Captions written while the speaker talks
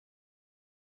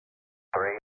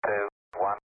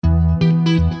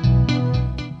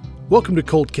Welcome to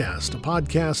ColtCast, a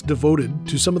podcast devoted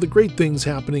to some of the great things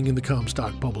happening in the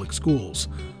Comstock Public Schools.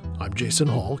 I'm Jason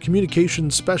Hall,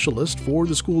 Communications Specialist for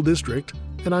the school district,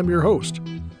 and I'm your host.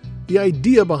 The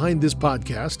idea behind this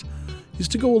podcast is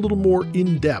to go a little more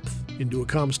in-depth into a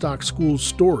Comstock school's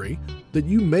story that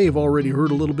you may have already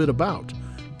heard a little bit about,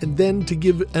 and then to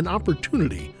give an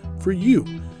opportunity for you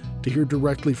to hear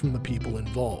directly from the people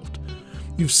involved.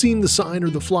 You've seen the sign or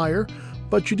the flyer,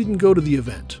 but you didn't go to the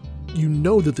event. You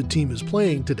know that the team is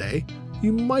playing today.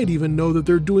 You might even know that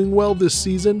they're doing well this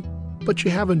season, but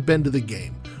you haven't been to the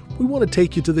game. We want to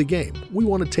take you to the game. We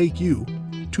want to take you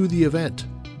to the event.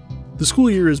 The school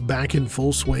year is back in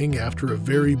full swing after a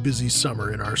very busy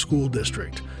summer in our school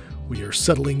district. We are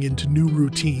settling into new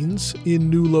routines in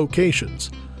new locations.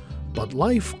 But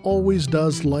life always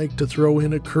does like to throw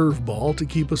in a curveball to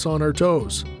keep us on our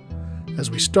toes. As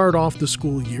we start off the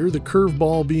school year, the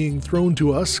curveball being thrown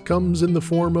to us comes in the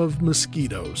form of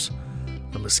mosquitoes.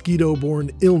 A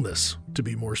mosquito-borne illness, to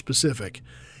be more specific.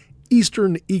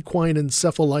 Eastern equine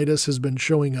encephalitis has been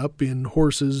showing up in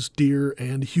horses, deer,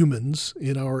 and humans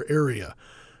in our area.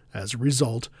 As a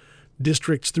result,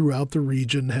 districts throughout the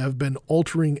region have been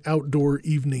altering outdoor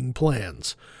evening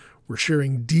plans. We're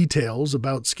sharing details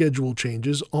about schedule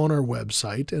changes on our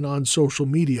website and on social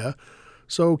media,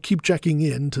 so keep checking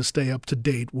in to stay up to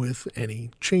date with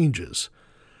any changes.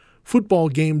 Football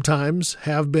game times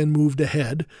have been moved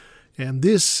ahead, and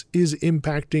this is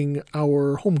impacting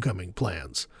our homecoming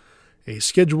plans. A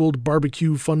scheduled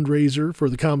barbecue fundraiser for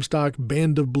the Comstock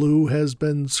Band of Blue has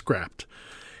been scrapped,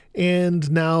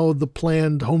 and now the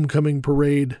planned homecoming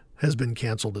parade has been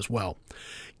canceled as well.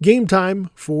 Game time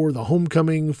for the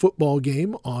homecoming football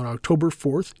game on October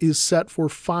 4th is set for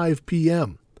 5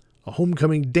 p.m. A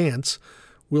homecoming dance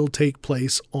will take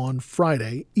place on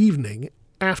Friday evening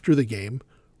after the game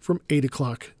from 8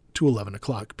 o'clock to 11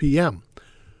 o'clock p.m.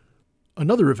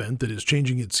 Another event that is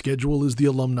changing its schedule is the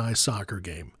alumni soccer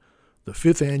game. The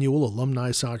 5th annual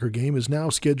alumni soccer game is now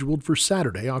scheduled for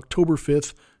Saturday, October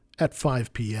 5th at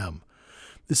 5 p.m.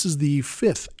 This is the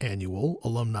 5th annual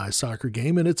alumni soccer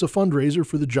game, and it's a fundraiser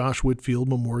for the Josh Whitfield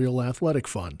Memorial Athletic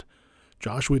Fund.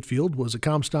 Josh Whitfield was a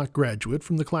Comstock graduate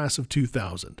from the class of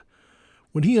 2000.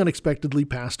 When he unexpectedly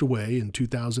passed away in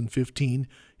 2015,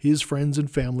 his friends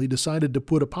and family decided to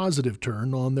put a positive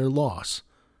turn on their loss.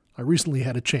 I recently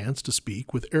had a chance to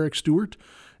speak with Eric Stewart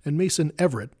and Mason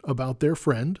Everett about their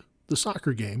friend, the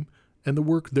soccer game, and the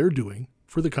work they're doing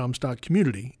for the Comstock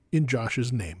community in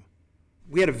Josh's name.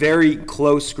 We had a very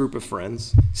close group of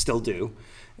friends, still do,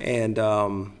 and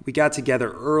we got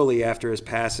together early after his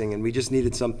passing, and we just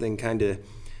needed something kind of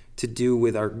to do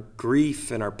with our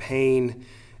grief and our pain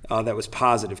that was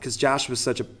positive, because Josh was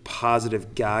such a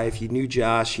positive guy. If you knew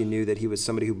Josh, you knew that he was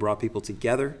somebody who brought people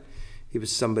together. He was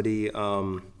somebody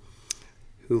who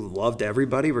loved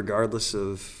everybody, regardless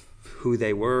of who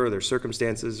they were, their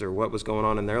circumstances, or what was going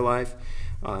on in their life.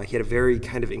 He had a very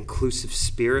kind of inclusive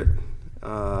spirit,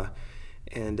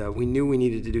 and we knew we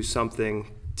needed to do something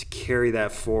to carry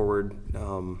that forward.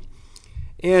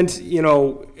 And, you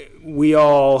know, we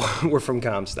all were from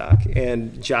Comstock,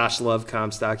 and Josh loved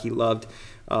Comstock. He loved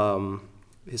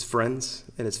his friends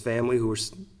and his family who were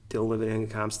still living in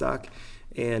Comstock.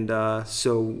 And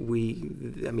so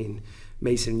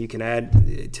Mason, you can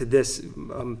add to this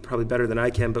probably better than I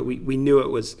can, but we knew it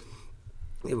was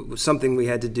something we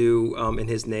had to do in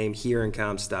his name here in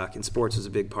Comstock. And sports is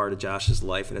a big part of Josh's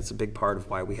life, and it's a big part of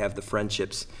why we have the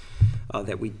friendships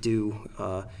that we do.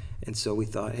 And so we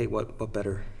thought, hey, what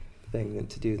better thing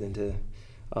than to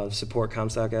support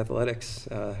Comstock athletics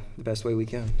the best way we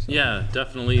can. So. Yeah,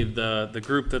 definitely the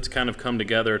group that's kind of come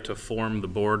together to form the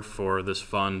board for this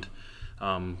fund.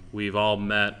 We've all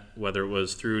met, whether it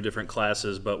was through different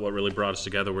classes, but what really brought us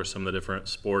together were some of the different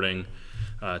sporting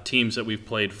teams that we've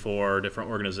played for, different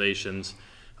organizations.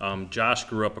 Josh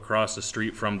grew up across the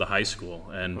street from the high school,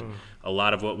 and a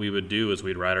lot of what we would do is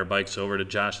we'd ride our bikes over to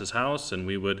Josh's house, and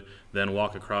we would then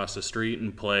walk across the street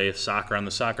and play soccer on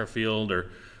the soccer field,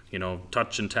 or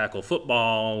touch and tackle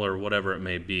football, or whatever it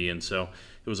may be. And so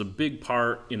it was a big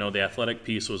part, the athletic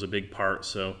piece was a big part.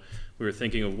 So we were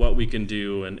thinking of what we can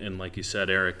do, and like you said,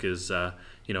 Eric, is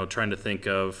trying to think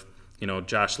of,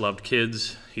 Josh loved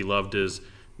kids, he loved his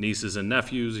nieces and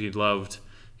nephews, he loved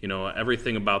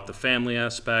everything about the family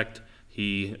aspect.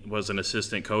 He was an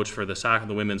assistant coach for the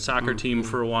women's soccer team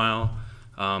for a while,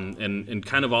 and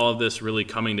kind of all of this really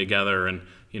coming together. And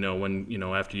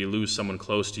when after you lose someone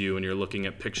close to you and you're looking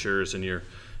at pictures and you're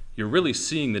really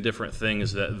seeing the different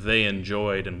things that they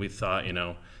enjoyed, and we thought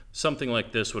something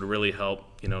like this would really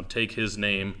help take his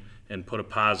name and put a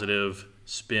positive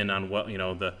spin on what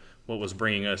what was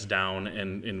bringing us down,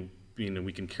 and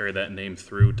we can carry that name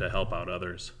through to help out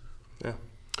others. Yeah.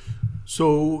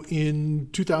 So in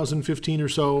 2015 or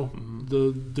so,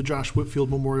 the Josh Whitfield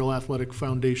Memorial Athletic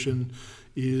Foundation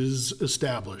is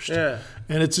established. Yeah.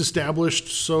 And it's established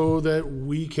so that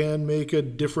we can make a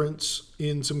difference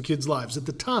in some kids' lives. At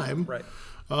the time, Right.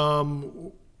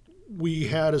 We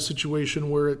had a situation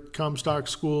where at Comstock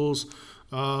schools,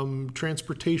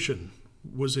 transportation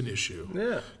was an issue.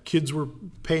 Yeah. Kids were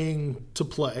paying to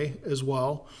play as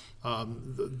well.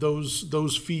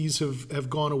 Those fees have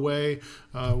gone away.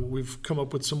 We've come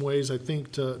up with some ways, I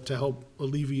think, to help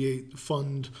alleviate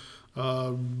fund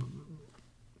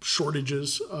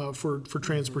shortages for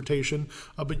transportation.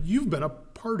 But you've been a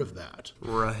part of that.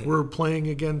 Right. We're playing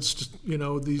against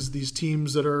these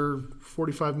teams that are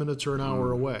 45 minutes or an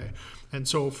hour away. And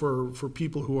so for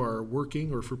people who are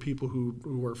working or for people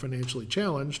who are financially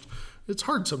challenged, it's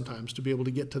hard sometimes to be able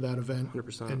to get to that event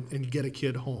 100%. and get a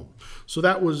kid home. So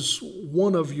that was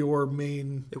one of your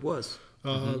main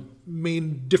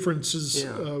main differences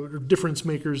or difference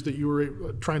makers that you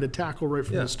were trying to tackle right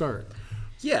from the start.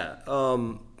 Yeah.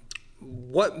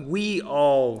 What we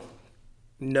all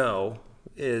know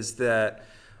is that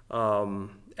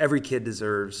every kid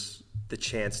deserves the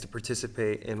chance to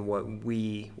participate in what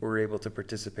we were able to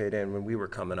participate in when we were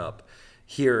coming up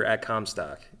here at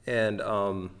Comstock. And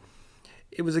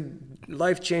it was a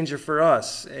life changer for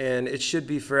us, and it should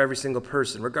be for every single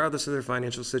person, regardless of their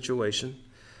financial situation,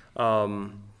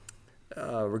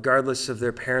 regardless of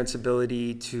their parents'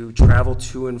 ability to travel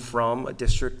to and from a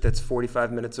district that's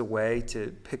 45 minutes away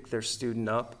to pick their student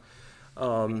up.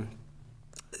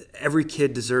 Every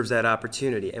kid deserves that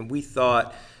opportunity. And we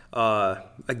thought,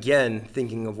 again,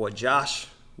 thinking of what Josh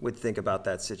would think about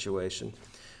that situation,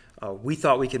 we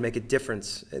thought we could make a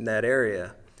difference in that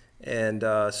area. And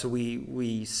so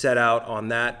we set out on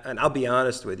that. And I'll be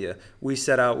honest with you, we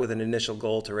set out with an initial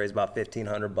goal to raise about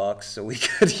 $1,500 so we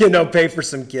could, pay for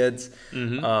some kids.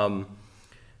 Mm-hmm.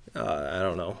 I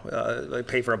don't know, like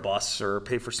pay for a bus or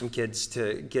pay for some kids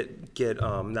to get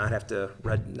not have to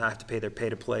pay their pay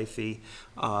to play fee.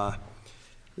 Now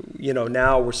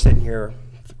we're sitting here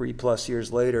 3+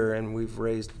 years later, and we've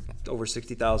raised over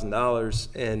 $60,000,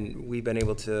 and we've been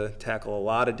able to tackle a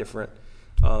lot of different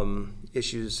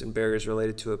issues and barriers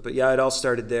related to it. But yeah, it all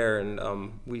started there,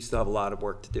 and we still have a lot of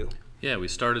work to do. Yeah, we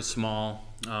started small,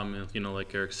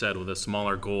 like Eric said, with a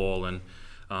smaller goal, and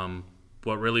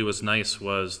what really was nice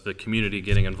was the community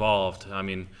getting involved. I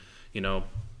mean,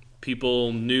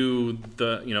 people knew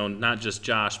not just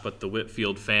Josh, but the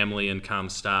Whitfield family in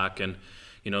Comstock, and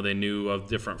they knew of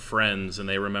different friends, and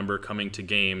they remember coming to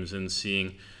games and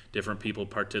seeing different people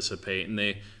participate, and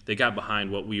they got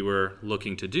behind what we were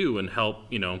looking to do and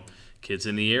help kids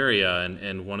in the area.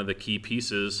 And one of the key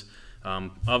pieces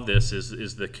of this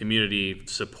is the community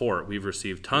support. We've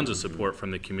received tons of support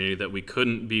from the community that we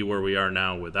couldn't be where we are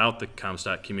now without the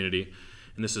Comstock community,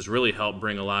 and this has really helped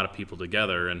bring a lot of people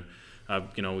together. And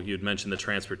you'd mentioned the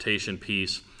transportation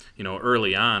piece.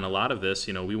 Early on, a lot of this,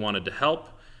 we wanted to help,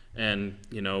 and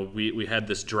we had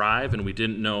this drive, and we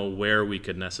didn't know where we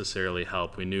could necessarily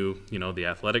help. We knew the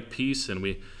athletic piece, and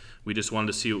we just wanted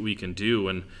to see what we can do.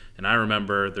 And I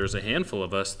remember there's a handful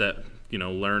of us that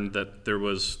learned that it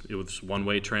was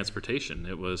one-way transportation.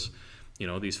 It was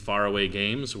these faraway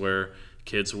games where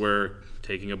kids were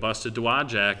taking a bus to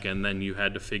Dowagiac, and then you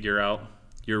had to figure out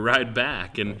your ride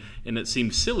back. And it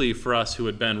seemed silly for us who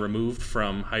had been removed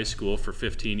from high school for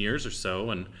 15 years or so,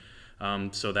 and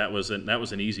so that was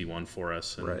an easy one for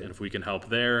us. And, right. And if we can help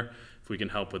there, if we can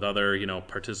help with other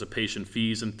participation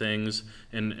fees and things,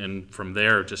 and from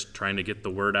there just trying to get the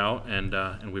word out,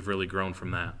 and we've really grown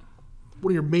from that.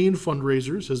 One of your main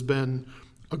fundraisers has been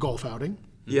a golf outing.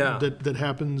 Yeah. That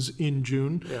happens in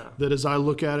June. Yeah. That, as I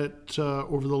look at it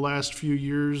over the last few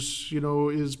years,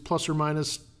 is plus or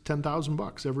minus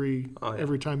 $10,000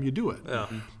 every time you do it.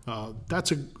 Yeah.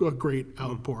 That's a great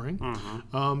outpouring.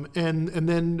 Mm-hmm. And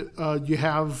then you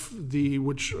have the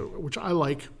which I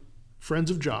like,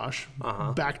 Friends of Josh,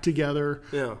 back together,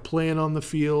 playing on the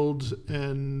field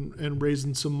and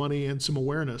raising some money and some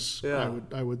awareness. Yeah.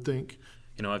 I would think.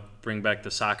 I bring back the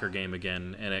soccer game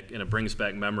again, and it brings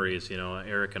back memories.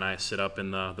 Eric and I sit up in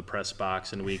the press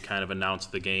box, and we kind of announce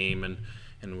the game,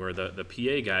 and we're the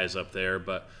PA guys up there.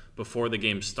 But before the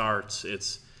game starts,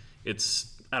 it's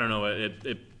I don't know,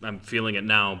 I'm feeling it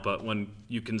now, but when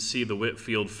you can see the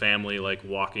Whitfield family like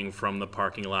walking from the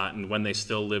parking lot, and when they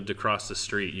still lived across the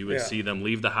street, you would see them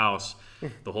leave the house,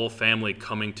 the whole family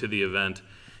coming to the event.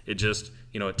 It just,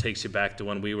 it takes you back to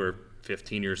when we were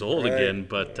 15 years old again.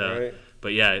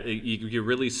 But yeah, you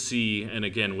really see, and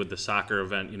again with the soccer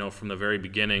event, from the very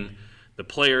beginning, the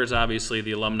players, obviously,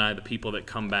 the alumni, the people that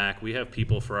come back. We have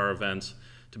people for our events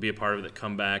to be a part of it that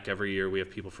come back every year. We have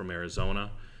people from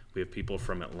Arizona. We have people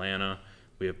from Atlanta.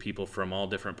 We have people from all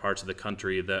different parts of the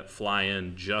country that fly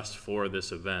in just for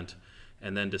this event.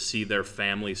 And then to see their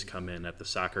families come in at the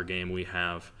soccer game we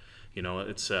have,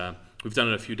 it's we've done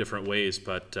it a few different ways,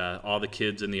 but all the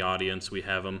kids in the audience, we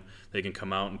have them. They can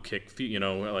come out and kick,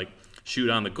 like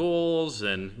shoot on the goals,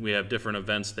 and we have different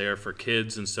events there for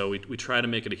kids. And so we try to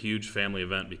make it a huge family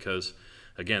event because,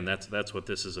 again, that's what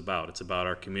this is about. It's about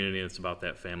our community, and it's about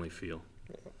that family feel.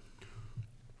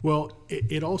 Well,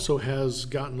 it also has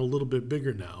gotten a little bit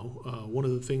bigger now. One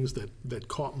of the things that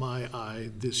caught my eye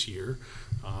this year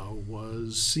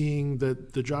was seeing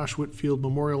that the Josh Whitfield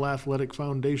Memorial Athletic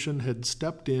Foundation had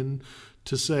stepped in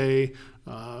to say,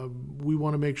 we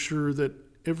want to make sure that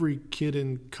every kid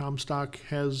in Comstock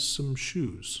has some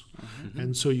shoes. Mm-hmm.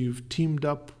 And so you've teamed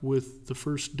up with the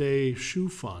First Day Shoe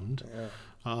Fund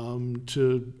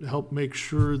to help make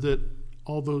sure that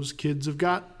all those kids have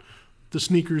got the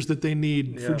sneakers that they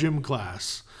need for gym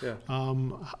class. Yeah.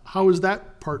 How is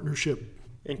that partnership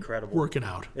working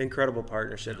out? Incredible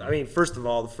partnership. I mean, first of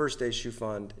all, the First Day Shoe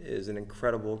Fund is an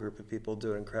incredible group of people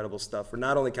doing incredible stuff for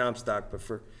not only Comstock, but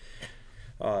for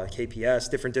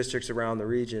KPS, different districts around the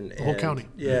region. The whole county.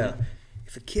 Yeah. Mm-hmm.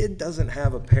 If a kid doesn't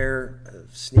have a pair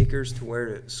of sneakers to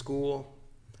wear to school,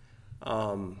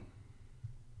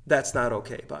 that's not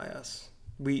okay by us.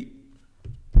 We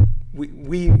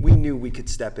knew we could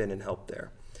step in and help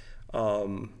there.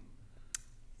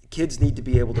 Kids need to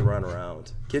be able to run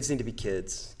around. Kids need to be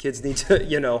kids. Kids need to,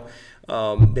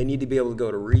 they need to be able to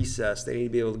go to recess. They need to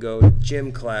be able to go to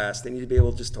gym class. They need to be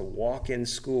able just to walk in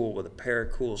school with a pair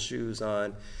of cool shoes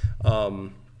on, a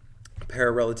pair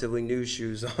of relatively new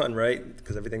shoes on, right?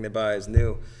 Because everything they buy is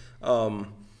new.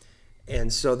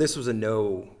 And so this was a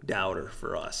no-doubter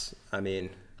for us. I mean,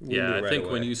 I think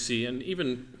when you see, and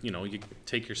even, you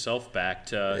take yourself back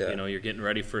to, you're getting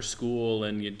ready for school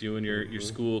and you're doing your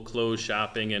school clothes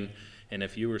shopping. And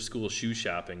if you were school shoe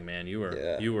shopping, man, you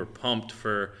were pumped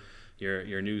for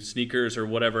your new sneakers or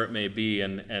whatever it may be.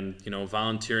 And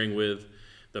volunteering with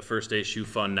the First Day Shoe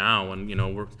Fund now. And,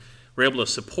 we're able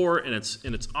to support, and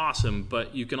it's awesome.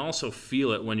 But you can also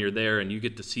feel it when you're there and you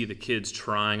get to see the kids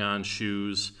trying on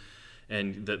shoes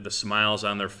and the smiles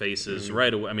on their faces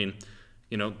right away. I mean,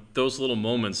 those little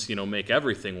moments, make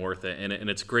everything worth it. And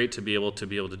it's great to be able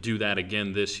to do that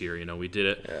again this year. We did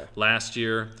it last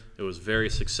year. It was very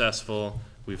successful.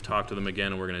 We've talked to them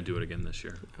again, and we're going to do it again this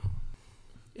year.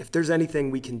 If there's anything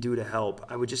we can do to help,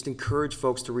 I would just encourage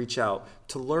folks to reach out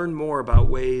to learn more about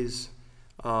ways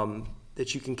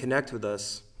that you can connect with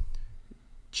us.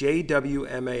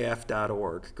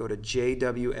 jwmaf.org. Go to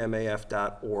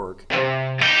jwmaf.org.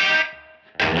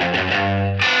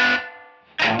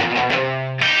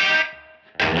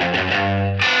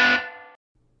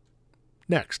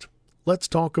 Next, let's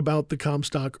talk about the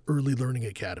Comstock Early Learning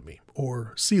Academy,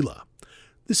 or CELA.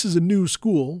 This is a new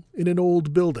school in an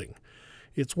old building.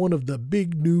 It's one of the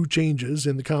big new changes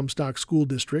in the Comstock School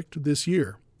District this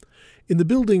year. In the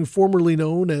building formerly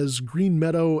known as Green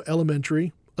Meadow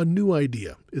Elementary, a new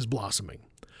idea is blossoming.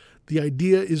 The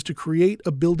idea is to create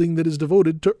a building that is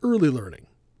devoted to early learning.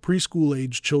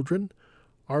 Preschool-age children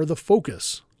are the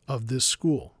focus of this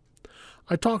school.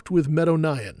 I talked with Meadow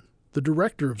Nyan, the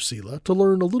director of CELA, to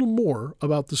learn a little more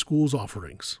about the school's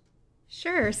offerings.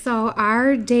 Sure. So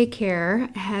our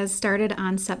daycare has started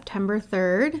on September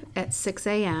 3rd at 6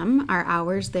 a.m. Our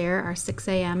hours there are 6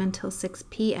 a.m. until 6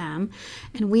 p.m.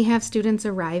 And we have students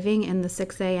arriving in the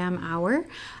 6 a.m. hour.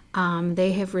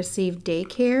 They have received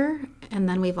daycare, and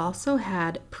then we've also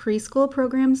had preschool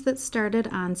programs that started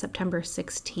on September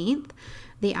 16th.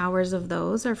 The hours of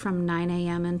those are from 9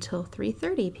 a.m. until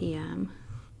 3:30 p.m.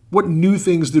 What new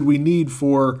things did we need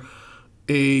for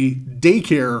a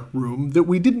daycare room that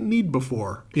we didn't need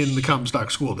before in the Comstock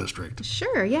School District?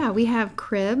 Sure, yeah. We have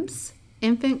cribs,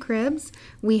 infant cribs.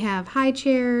 We have high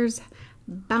chairs,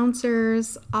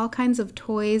 bouncers, all kinds of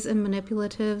toys and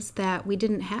manipulatives that we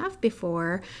didn't have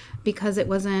before because it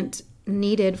wasn't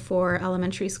needed for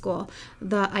elementary school.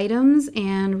 The items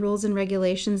and rules and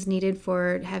regulations needed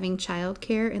for having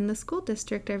childcare in the school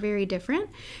district are very different.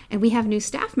 And we have new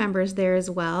staff members there as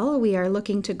well. We are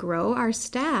looking to grow our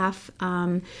staff,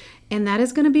 and that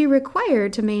is going to be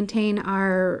required to maintain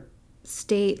our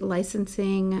state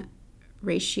licensing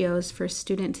ratios for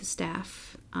student to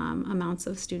staff amounts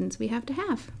of students we have to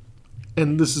have.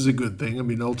 And this is a good thing. I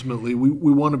mean, ultimately,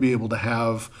 we want to be able to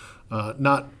have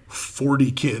not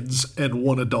 40 kids and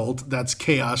one adult. That's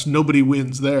chaos. Nobody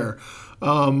wins there.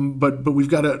 But we've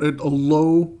got a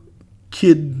low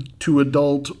kid to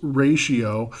adult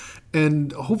ratio.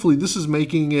 And hopefully this is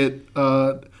making it,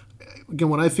 again,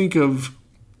 when I think of,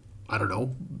 I don't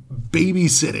know,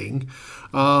 babysitting,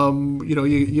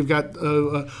 you've got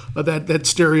that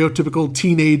stereotypical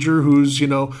teenager who's,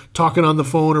 talking on the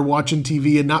phone or watching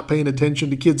TV and not paying attention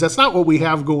to kids. That's not what we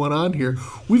have going on here.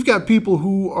 We've got people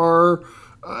who are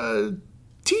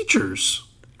teachers.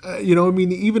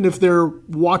 Even if they're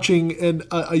watching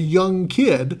a young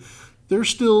kid, there's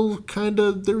still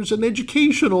there's an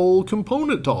educational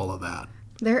component to all of that.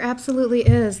 There absolutely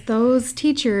is. Those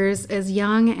teachers, as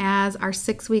young as our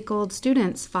 6-week-old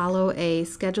students, follow a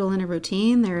schedule and a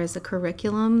routine. There is a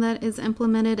curriculum that is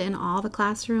implemented in all the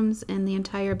classrooms in the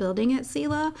entire building at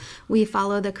CELA. We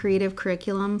follow the creative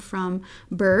curriculum from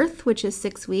birth, which is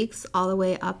 6 weeks, all the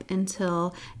way up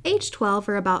until age 12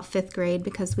 or about 5th grade,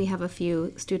 because we have a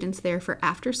few students there for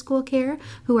after-school care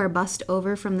who are bused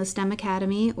over from the STEM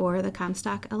Academy or the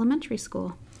Comstock Elementary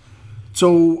School.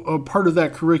 So part of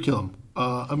that curriculum,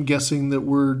 I'm guessing that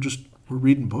we're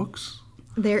reading books?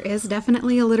 There is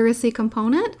definitely a literacy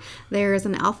component. There is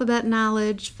an alphabet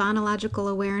knowledge, phonological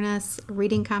awareness,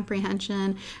 reading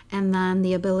comprehension, and then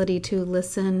the ability to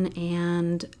listen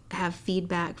and have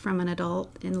feedback from an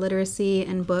adult. And literacy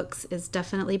and books is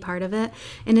definitely part of it.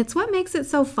 And it's what makes it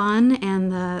so fun,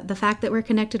 and the fact that we're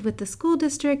connected with the school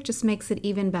district just makes it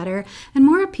even better and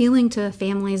more appealing to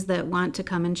families that want to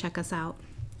come and check us out.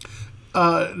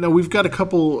 Now, we've got a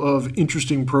couple of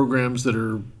interesting programs that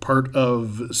are part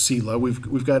of CELA.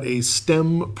 We've got a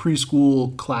STEM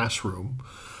preschool classroom.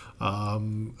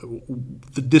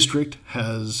 The district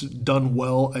has done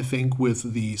well, I think,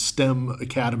 with the STEM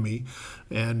Academy,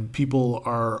 and people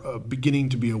are beginning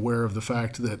to be aware of the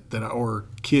fact that our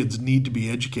kids need to be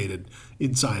educated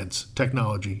in science,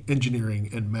 technology, engineering,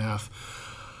 and math.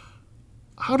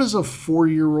 How does a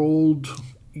 4-year-old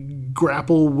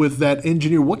grapple with that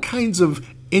engineer? What kinds of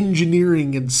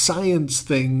engineering and science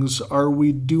things are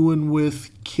we doing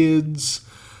with kids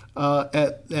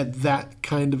at that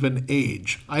kind of an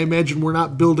age? I imagine we're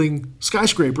not building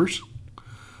skyscrapers,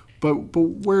 but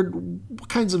what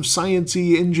kinds of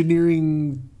sciencey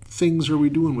engineering things are we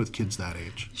doing with kids that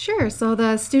age? Sure. So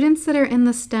the students that are in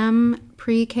the STEM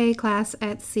pre-K class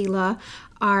at CELA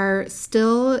are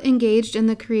still engaged in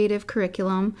the creative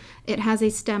curriculum. It has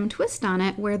a STEM twist on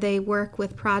it where they work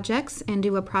with projects and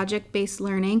do a project-based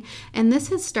learning. And this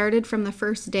has started from the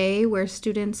first day where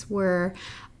students were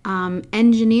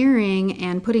engineering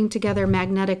and putting together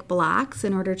magnetic blocks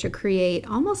in order to create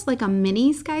almost like a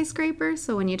mini skyscraper.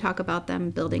 So when you talk about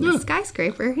them building a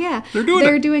skyscraper,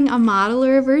 they're doing a model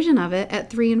or a version of it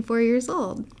at 3 and 4 years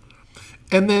old.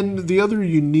 And then the other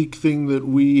unique thing that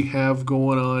we have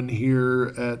going on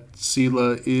here at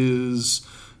CELA is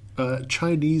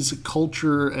Chinese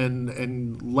culture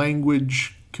and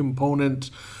language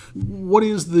component. What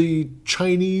is the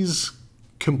Chinese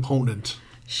component?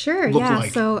 Sure, look yeah.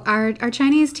 like? So our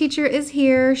Chinese teacher is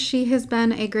here. She has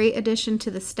been a great addition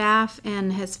to the staff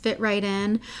and has fit right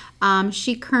in.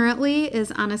 She currently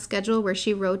is on a schedule where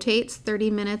she rotates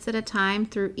 30 minutes at a time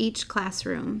through each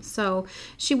classroom. So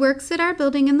she works at our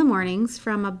building in the mornings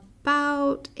from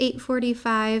about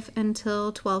 8:45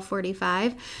 until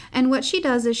 12:45. And what she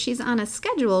does is she's on a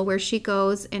schedule where she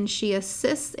goes and she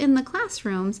assists in the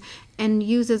classrooms and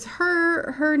uses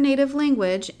her native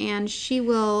language, and she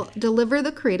will deliver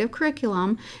the creative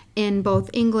curriculum in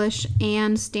both English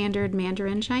and standard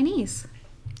Mandarin Chinese.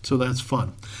 So that's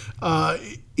fun.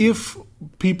 If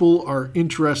people are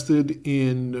interested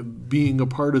in being a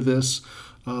part of this,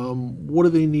 what do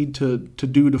they need to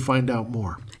do to find out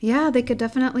more? Yeah, they could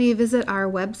definitely visit our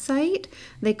website.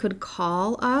 They could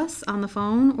call us on the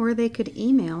phone, or they could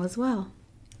email as well.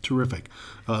 Terrific.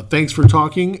 Thanks for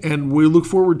talking, and we look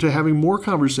forward to having more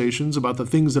conversations about the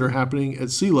things that are happening at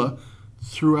CELA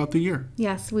throughout the year.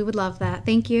 Yes, we would love that.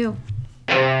 Thank you.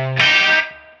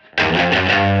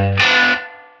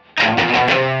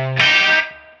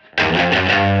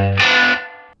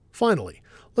 Finally,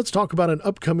 let's talk about an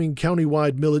upcoming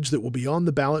countywide millage that will be on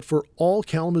the ballot for all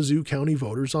Kalamazoo County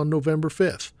voters on November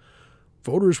 5th.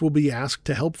 Voters will be asked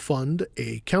to help fund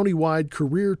a countywide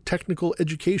career technical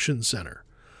education center.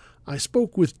 I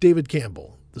spoke with David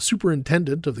Campbell, the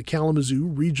superintendent of the Kalamazoo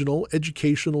Regional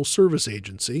Educational Service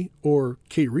Agency, or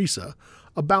KRESA,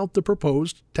 about the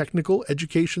proposed technical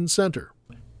education center.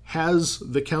 Has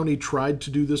the county tried to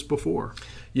do this before?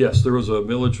 Yes, there was a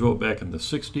millage vote back in the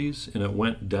 60s, and it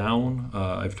went down.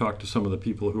 I've talked to some of the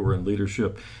people who were in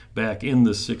leadership back in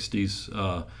the 60s,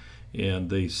 And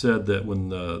they said that when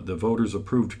the voters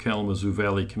approved Kalamazoo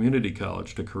Valley Community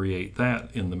College to create that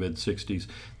in the mid-'60s,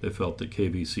 they felt that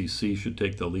KVCC should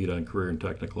take the lead on career and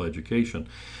technical education.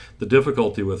 The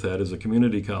difficulty with that is a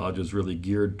community college is really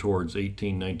geared towards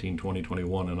 18, 19, 20,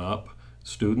 21 and up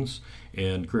students,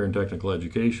 and career and technical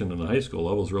education in the high school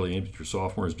level is really aimed at your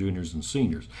sophomores, juniors, and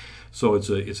seniors. So it's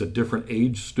a different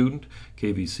age student.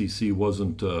 KVCC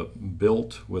wasn't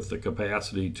built with the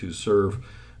capacity to serve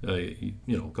a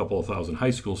couple of thousand high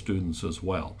school students as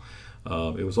well.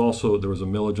 It was also, there was a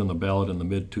millage on the ballot in the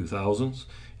mid-2000s,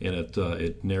 and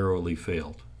it narrowly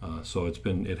failed. So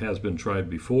it has been tried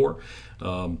before.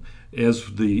 As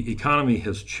the economy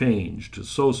has changed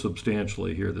so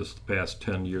substantially here this past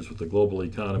 10 years with the global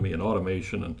economy and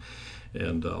automation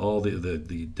and all the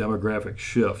demographic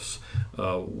shifts,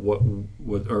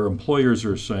 what our employers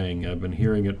are saying, I've been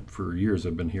hearing it for years,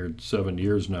 I've been here 7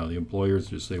 years now, the employers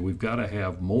just say we've got to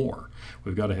have more.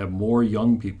 We've got to have more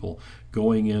young people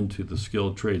going into the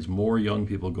skilled trades, more young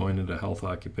people going into health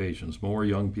occupations, more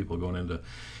young people going into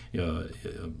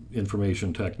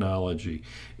information technology,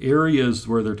 areas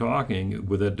where they're talking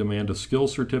with that demand a skill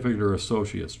certificate or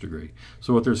associate's degree.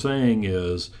 So what they're saying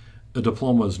is a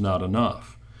diploma is not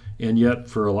enough. And yet,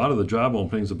 for a lot of the job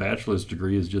openings, a bachelor's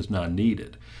degree is just not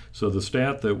needed. So the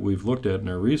stat that we've looked at in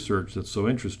our research that's so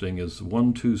interesting is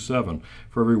 127.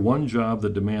 For every one job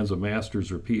that demands a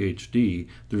master's or PhD,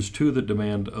 there's 2 that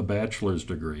demand a bachelor's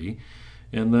degree.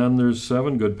 And then there's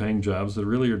 7 good-paying jobs that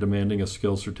really are demanding a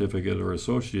skill certificate or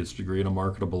associate's degree in a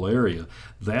marketable area.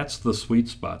 That's the sweet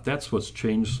spot. That's what's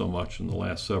changed so much in the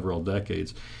last several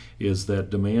decades, is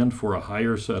that demand for a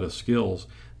higher set of skills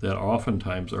that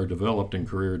oftentimes are developed in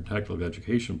career and technical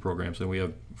education programs, and we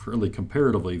have really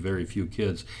comparatively very few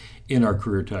kids in our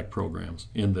career tech programs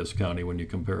in this county when you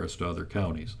compare us to other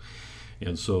counties.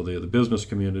 And so the business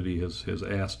community has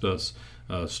asked us,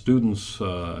 students,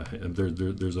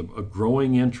 there's a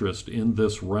growing interest in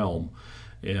this realm,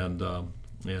 and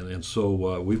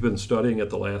so we've been studying it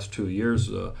the last 2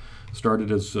 years.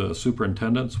 Started as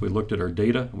superintendents. We looked at our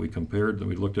data. We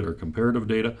looked at our comparative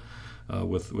data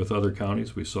with other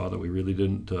counties. We saw that we really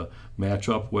didn't match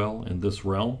up well in this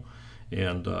realm.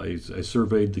 And I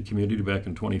surveyed the community back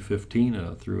in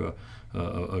 2015 through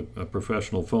a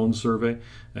professional phone survey.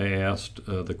 I asked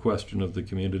the question of the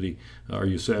community, are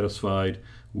you satisfied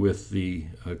with the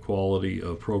quality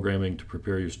of programming to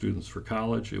prepare your students for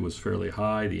college? It was fairly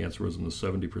high. The answer was in the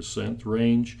 70%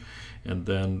 range. And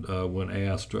then when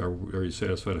asked, are you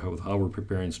satisfied with how we're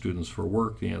preparing students for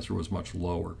work, the answer was much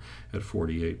lower at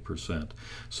 48%.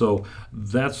 So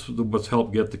that's what's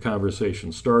helped get the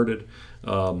conversation started.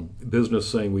 Business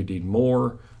saying we need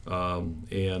more,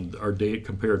 and our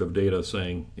comparative data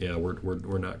saying, yeah,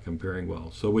 we're not comparing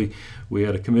well. So we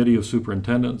had a committee of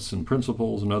superintendents and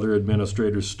principals and other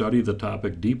administrators study the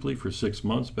topic deeply for 6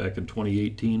 months back in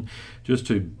 2018, just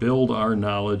to build our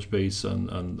knowledge base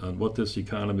on what this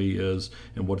economy is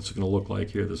and what it's going to look like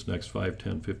here this next 5,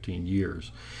 10, 15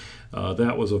 years.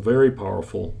 That was a very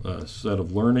powerful set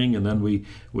of learning, and then we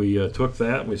took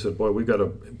that and we said, boy, we've got to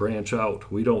branch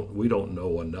out. We don't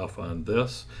know enough on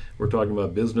this. We're talking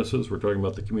about businesses. We're talking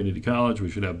about the community college. We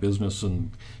should have business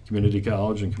and community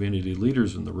college and community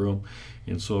leaders in the room.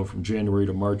 And so from January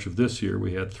to March of this year,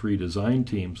 we had 3 design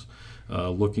teams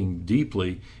looking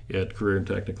deeply at career and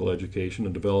technical education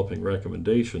and developing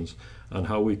recommendations on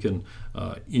how we can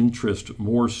interest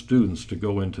more students to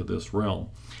go into this realm.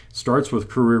 Starts with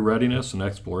career readiness and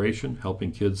exploration,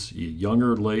 helping kids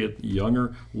younger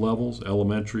levels,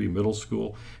 elementary, middle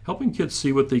school, helping kids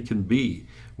see what they can be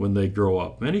when they grow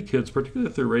up. Many kids, particularly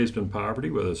if they're raised in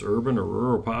poverty, whether it's urban or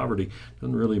rural poverty,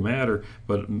 doesn't really matter,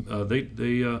 but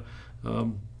they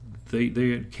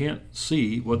can't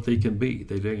see what they can be.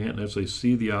 They can't necessarily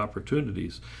see the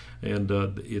opportunities, and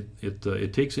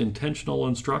it takes intentional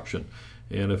instruction.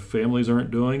 And if families aren't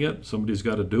doing it, somebody's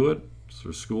got to do it. It's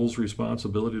their school's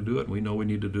responsibility to do it. We know we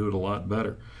need to do it a lot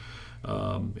better.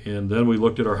 And then we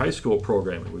looked at our high school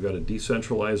programming. We've got a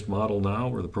decentralized model now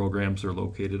where the programs are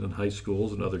located in high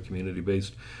schools and other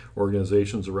community-based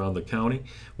organizations around the county.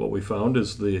 What we found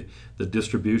is the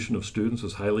distribution of students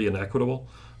is highly inequitable,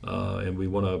 and we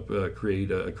want to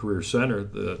create a career center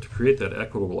to create that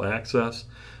equitable access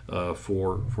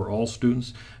for all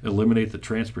students, eliminate the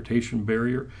transportation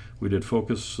barrier. We did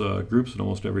focus groups in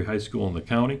almost every high school in the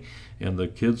county, and the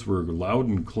kids were loud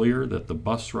and clear that the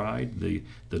bus ride, the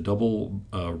double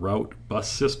route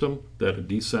bus system that a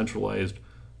decentralized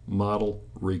model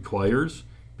requires,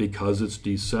 because it's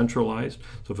decentralized.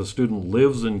 So if a student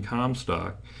lives in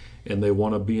Comstock and they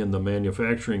want to be in the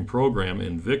manufacturing program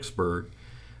in Vicksburg,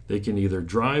 they can either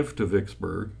drive to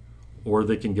Vicksburg or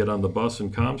they can get on the bus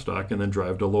in Comstock and then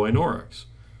drive to Loy-Norix.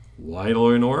 Why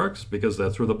Loy-Norix? Because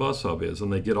that's where the bus hub is,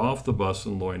 and they get off the bus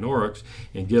in Loy-Norix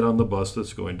and get on the bus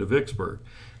that's going to Vicksburg.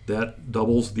 That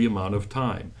doubles the amount of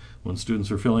time. When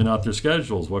students are filling out their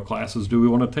schedules, what classes do we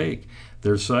want to take?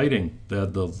 They're citing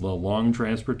that the long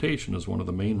transportation is one of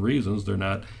the main reasons they're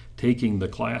not taking the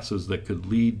classes that could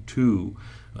lead to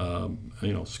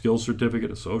skills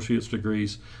certificate, associate's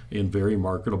degrees in very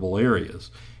marketable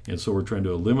areas. And so we're trying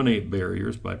to eliminate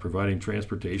barriers by providing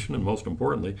transportation and, most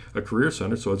importantly, a career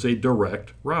center, so it's a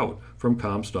direct route from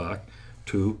Comstock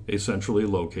to a centrally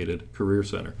located career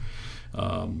center.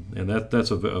 And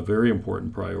that's a very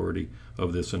important priority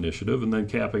of this initiative. And then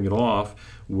capping it off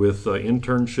with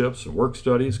internships and work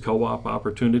studies, co-op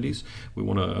opportunities. We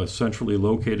want a centrally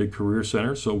located career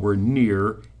center so we're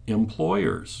near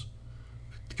employers,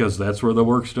 because that's where the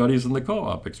work studies and the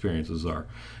co-op experiences are.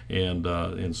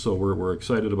 And so we're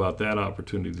excited about that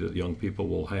opportunity that young people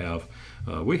will have.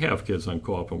 We have kids on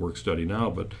co-op and work study now,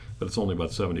 but it's only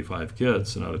about 75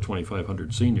 kids, and out of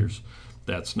 2,500 seniors,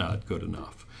 that's not good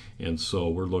enough. And so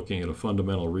we're looking at a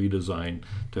fundamental redesign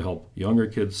to help younger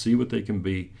kids see what they can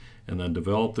be and then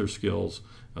develop their skills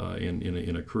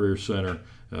in a career center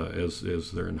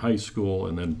as they're in high school,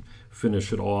 and then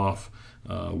finish it off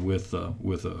with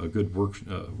a good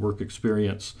work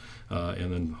experience,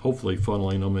 and then hopefully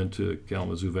funneling them into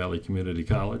Kalamazoo Valley Community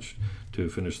College to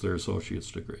finish their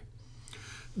associate's degree.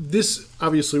 This,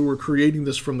 obviously, we're creating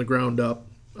this from the ground up.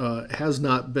 Has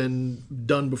not been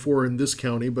done before in this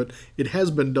county, but it has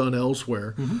been done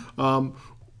elsewhere. Mm-hmm.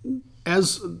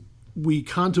 As we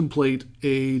contemplate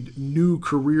a new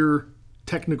career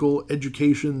technical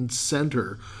education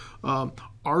center,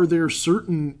 are there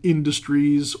certain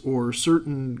industries or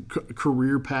certain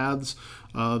career paths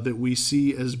that we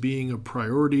see as being a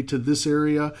priority to this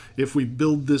area? If we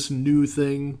build this new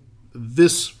thing,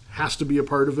 this has to be a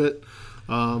part of it.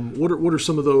 What are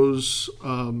some of those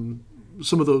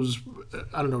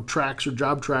tracks or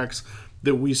job tracks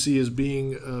that we see as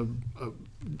being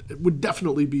would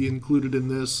definitely be included in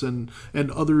this, and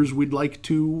others we'd like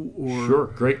to? Or Sure,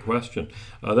 great question.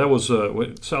 That was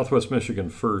Southwest Michigan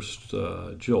First.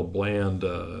 Jill Bland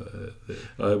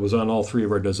was on all three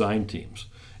of our design teams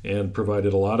and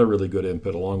provided a lot of really good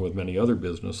input, along with many other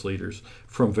business leaders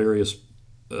from various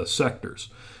sectors.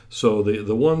 So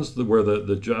the ones where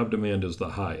the job demand is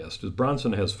the highest is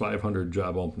Bronson has 500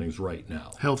 job openings right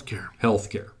now.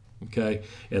 Healthcare. Okay,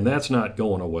 and that's not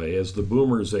going away. As the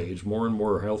boomers age, more and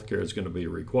more healthcare is going to be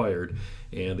required,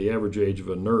 and the average age of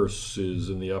a nurse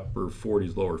is in the upper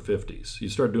 40s, lower 50s. You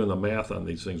start doing the math on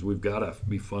these things, we've got to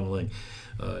be funneling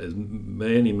as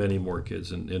many more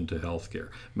kids into healthcare.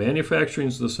 Manufacturing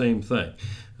is the same thing.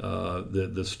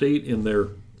 The state in their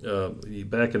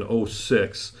back in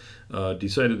 2006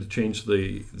 decided to change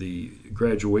the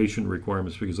graduation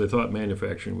requirements because they thought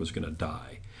manufacturing was going to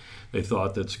die. They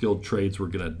thought that skilled trades were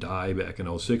going to die back in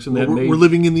 2006. And we're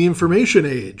living in the information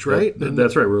age, right?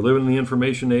 That's right. We're living in the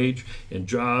information age, and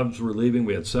jobs were leaving.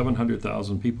 We had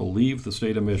 700,000 people leave the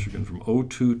state of Michigan from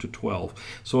 2002 to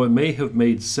 12. So it may have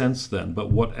made sense then,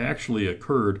 but what actually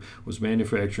occurred was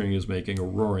manufacturing is making a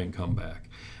roaring comeback.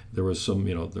 There was a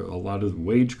lot of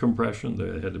wage compression.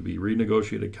 There had to be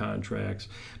renegotiated contracts.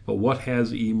 But what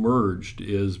has emerged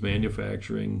is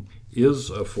manufacturing is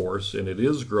a force, and it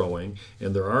is growing,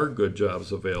 and there are good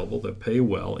jobs available that pay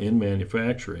well in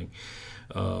manufacturing,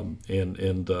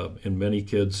 and many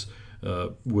kids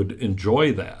would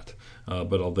enjoy that.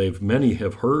 But many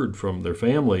have heard from their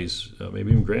families,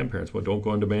 maybe even grandparents, well, don't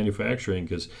go into manufacturing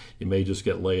because you may just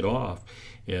get laid off.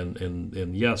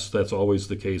 And yes, that's always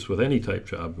the case with any type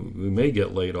job. We may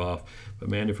get laid off, but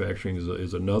manufacturing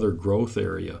is another growth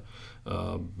area,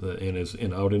 and is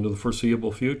out into the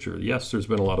foreseeable future. Yes, there's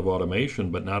been a lot of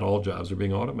automation, but not all jobs are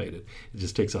being automated. It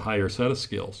just takes a higher set of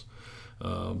skills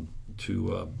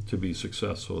to be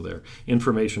successful there.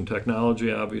 Information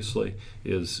technology, obviously,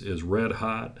 is red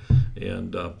hot,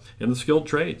 and the skilled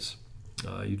trades.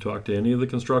 You talk to any of the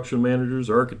construction managers,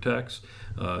 architects,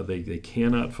 they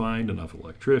cannot find enough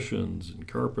electricians and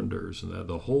carpenters, and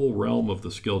the whole realm of the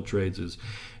skilled trades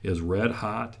is red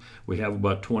hot. We have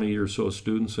about 20 or so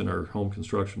students in our home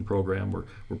construction program.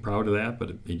 We're proud of that,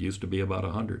 but it used to be about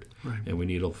 100, right. And we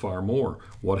need far more.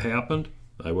 What happened?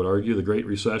 I would argue the Great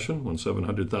Recession, when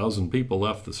 700,000 people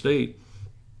left the state.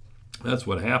 That's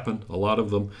what happened. A lot of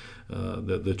them,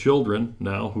 the children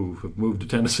now who have moved to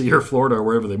Tennessee or Florida or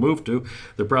wherever they moved to,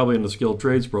 they're probably in the skilled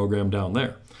trades program down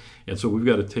there. And so we've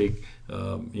got to take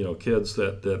kids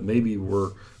that maybe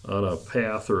were on a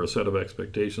path or a set of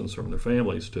expectations from their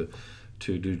families to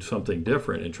do something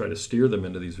different and try to steer them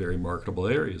into these very marketable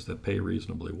areas that pay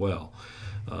reasonably well.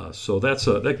 So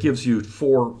that gives you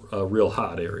 4 real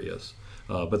hot areas.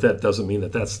 But that doesn't mean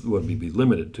that's what we'd be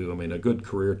limited to. I mean, a good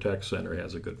career tech center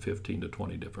has a good 15 to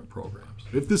 20 different programs.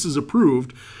 If this is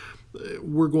approved,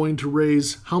 we're going to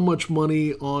raise how much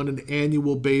money on an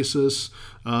annual basis,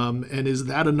 and is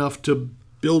that enough to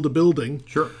build a building?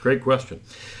 Sure, great question.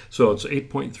 So it's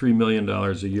 $8.3 million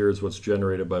a year is what's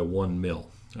generated by one mill.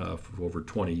 For over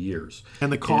 20 years. And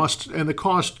the cost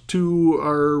to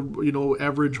our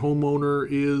average homeowner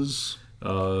is?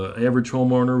 Average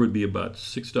homeowner would be about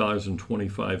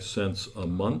 $6.25 a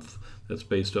month. That's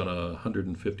based on a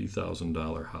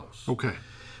 $150,000 house. Okay.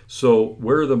 So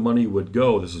where the money would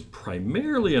go, this is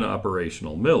primarily an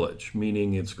operational millage,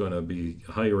 meaning it's going to be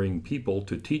hiring people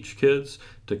to teach kids,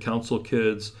 to counsel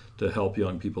kids, to help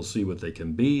young people see what they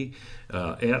can be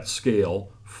at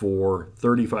scale for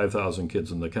 35,000 kids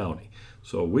in the county.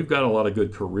 So we've got a lot of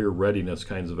good career readiness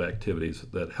kinds of activities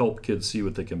that help kids see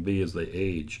what they can be as they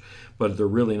age, but they're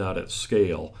really not at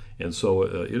scale. And so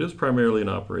it is primarily an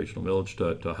operational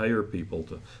millage to hire people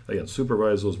to, again,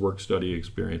 supervise those work-study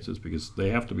experiences because they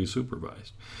have to be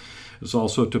supervised. It's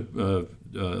also to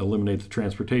eliminate the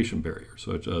transportation barrier,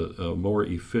 so it's a more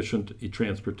efficient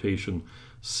transportation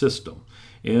system.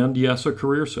 And yes, a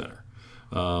career center.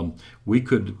 We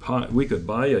could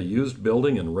buy a used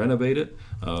building and renovate it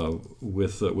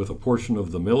with a portion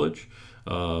of the millage,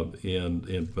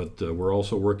 but we're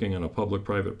also working on a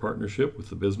public-private partnership with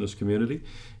the business community,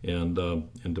 and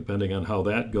depending on how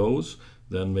that goes,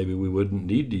 then maybe we wouldn't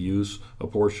need to use a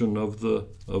portion of the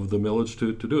millage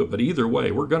to do it. But either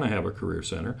way, we're going to have a career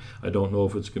center. I don't know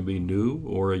if it's going to be new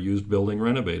or a used building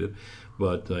renovated,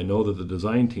 but I know that the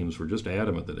design teams were just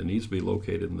adamant that it needs to be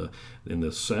located in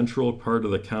the central part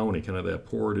of the county, kind of that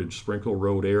Portage, Sprinkle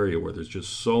Road area where there's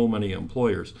just so many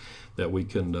employers that we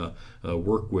can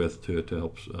work with to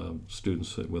help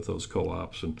students with those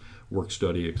co-ops and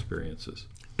work-study experiences.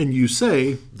 And you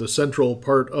say the central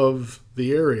part of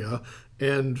the area,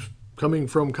 and coming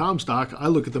from Comstock, I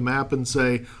look at the map and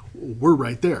say, we're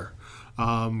right there.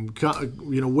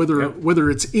 Whether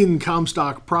it's in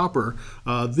Comstock proper,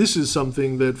 this is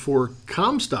something that for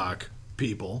Comstock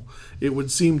people, it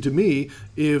would seem to me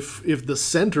if the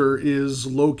center is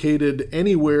located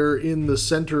anywhere in the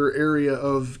center area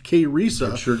of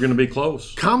K-RESA, it's sure going to be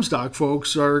close. Comstock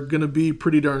folks are going to be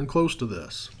pretty darn close to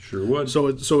this. Sure would. So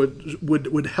it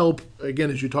would help, again,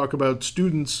 as you talk about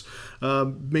students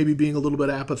maybe being a little bit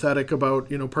apathetic about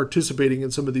participating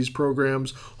in some of these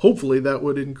programs. Hopefully that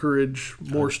would encourage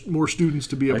more students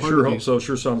to be a part of these. I sure hope so.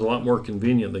 Sure sounds a lot more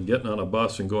convenient than getting on a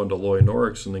bus and going to Loy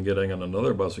Norix and then getting on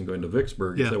another bus and going to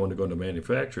Vicksburg if they want to go into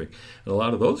manufacturing. And a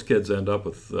lot of those kids end up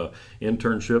with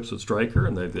internships at Stryker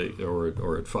or at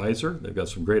Pfizer. They've got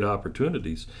some great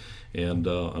opportunities. And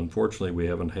unfortunately, we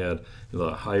haven't had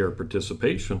the higher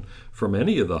participation from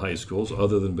any of the high schools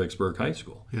other than Vicksburg High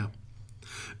School. Yeah.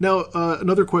 Now,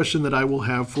 another question that I will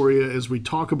have for you as we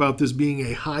talk about this being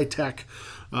a high-tech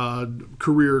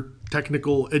career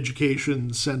technical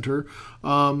education center,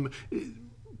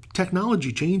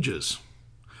 technology changes.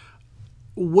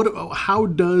 How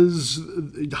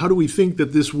do we think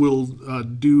that this will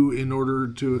do in order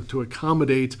to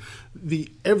accommodate the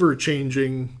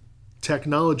ever-changing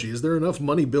technology? Is there enough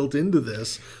money built into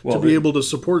this to be able to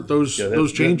support those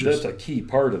changes? That's a key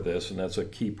part of this, and that's a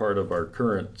key part of our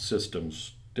current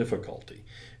system's difficulty,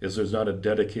 is there's not a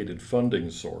dedicated funding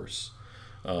source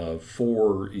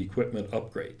for equipment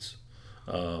upgrades.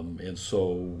 And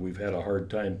so we've had a hard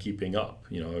time keeping up.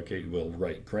 We'll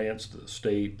write grants to the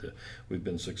state. We've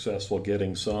been successful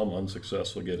getting some,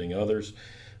 unsuccessful getting others.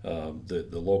 The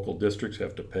local districts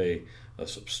have to pay a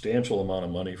substantial amount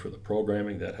of money for the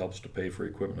programming. That helps to pay for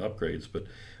equipment upgrades. But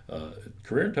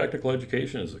career and technical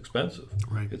education is expensive.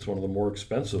 Right. It's one of the more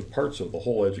expensive parts of the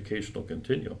whole educational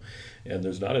continuum. And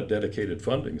there's not a dedicated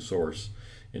funding source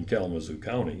in Kalamazoo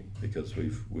County because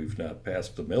we've not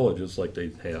passed the millages like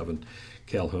they have in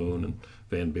Calhoun and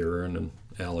Van Buren and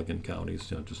Allegan counties,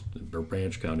 or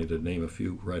Branch County, to name a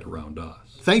few right around us.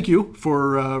 Thank you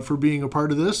for being a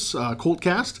part of this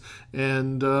ColtCast,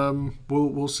 and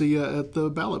we'll see you at the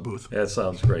ballot booth. That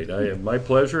sounds great. My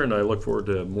pleasure, and I look forward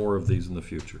to more of these in the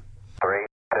future. 3,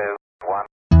 2, 1.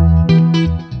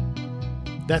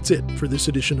 That's it for this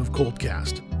edition of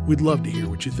ColtCast. We'd love to hear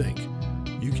what you think.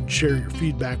 You can share your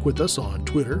feedback with us on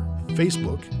Twitter,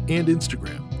 Facebook, and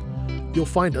Instagram. You'll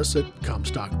find us at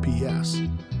Comstock PS.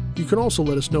 You can also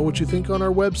let us know what you think on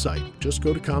our website. Just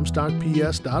go to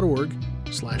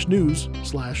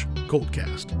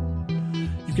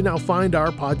comstockps.org/news/ColtCast. You can now find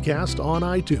our podcast on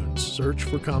iTunes. Search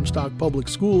for Comstock Public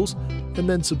Schools and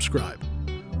then subscribe.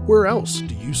 Where else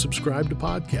do you subscribe to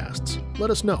podcasts?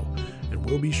 Let us know, and and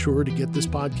we'll be sure to get this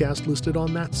podcast listed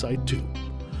on that site too.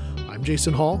 I'm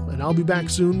Jason Hall, and I'll be back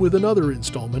soon with another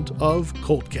installment of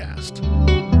ColtCast.